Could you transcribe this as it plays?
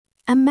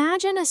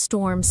Imagine a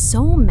storm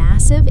so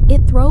massive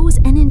it throws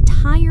an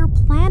entire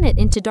planet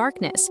into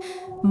darkness.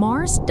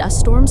 Mars dust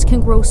storms can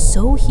grow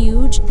so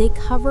huge they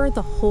cover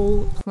the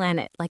whole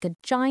planet like a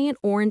giant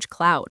orange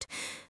cloud.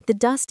 The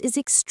dust is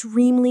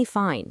extremely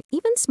fine,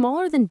 even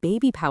smaller than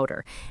baby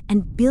powder,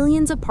 and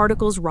billions of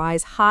particles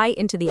rise high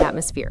into the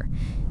atmosphere.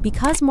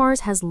 Because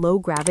Mars has low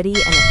gravity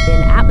and a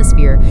thin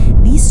atmosphere,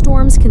 these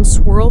storms can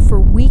swirl for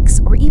weeks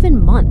or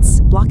even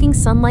months, blocking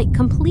sunlight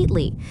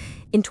completely.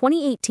 In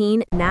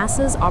 2018,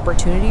 NASA's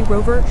Opportunity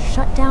rover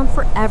shut down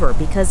forever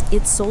because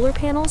its solar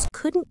panels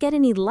couldn't get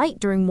any light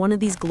during one of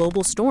these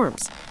global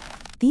storms.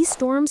 These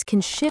storms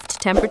can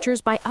shift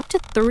temperatures by up to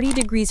 30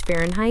 degrees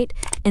Fahrenheit,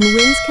 and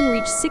winds can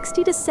reach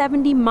 60 to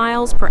 70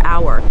 miles per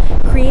hour,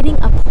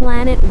 creating a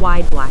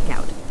planet-wide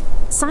blackout.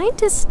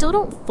 Scientists still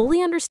don't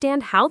fully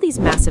understand how these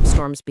massive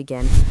storms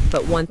begin,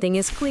 but one thing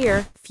is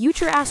clear: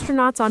 future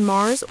astronauts on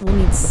Mars will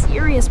need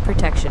serious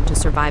protection to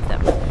survive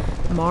them.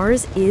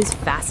 Mars is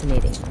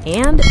fascinating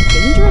and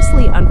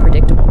dangerously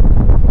unpredictable.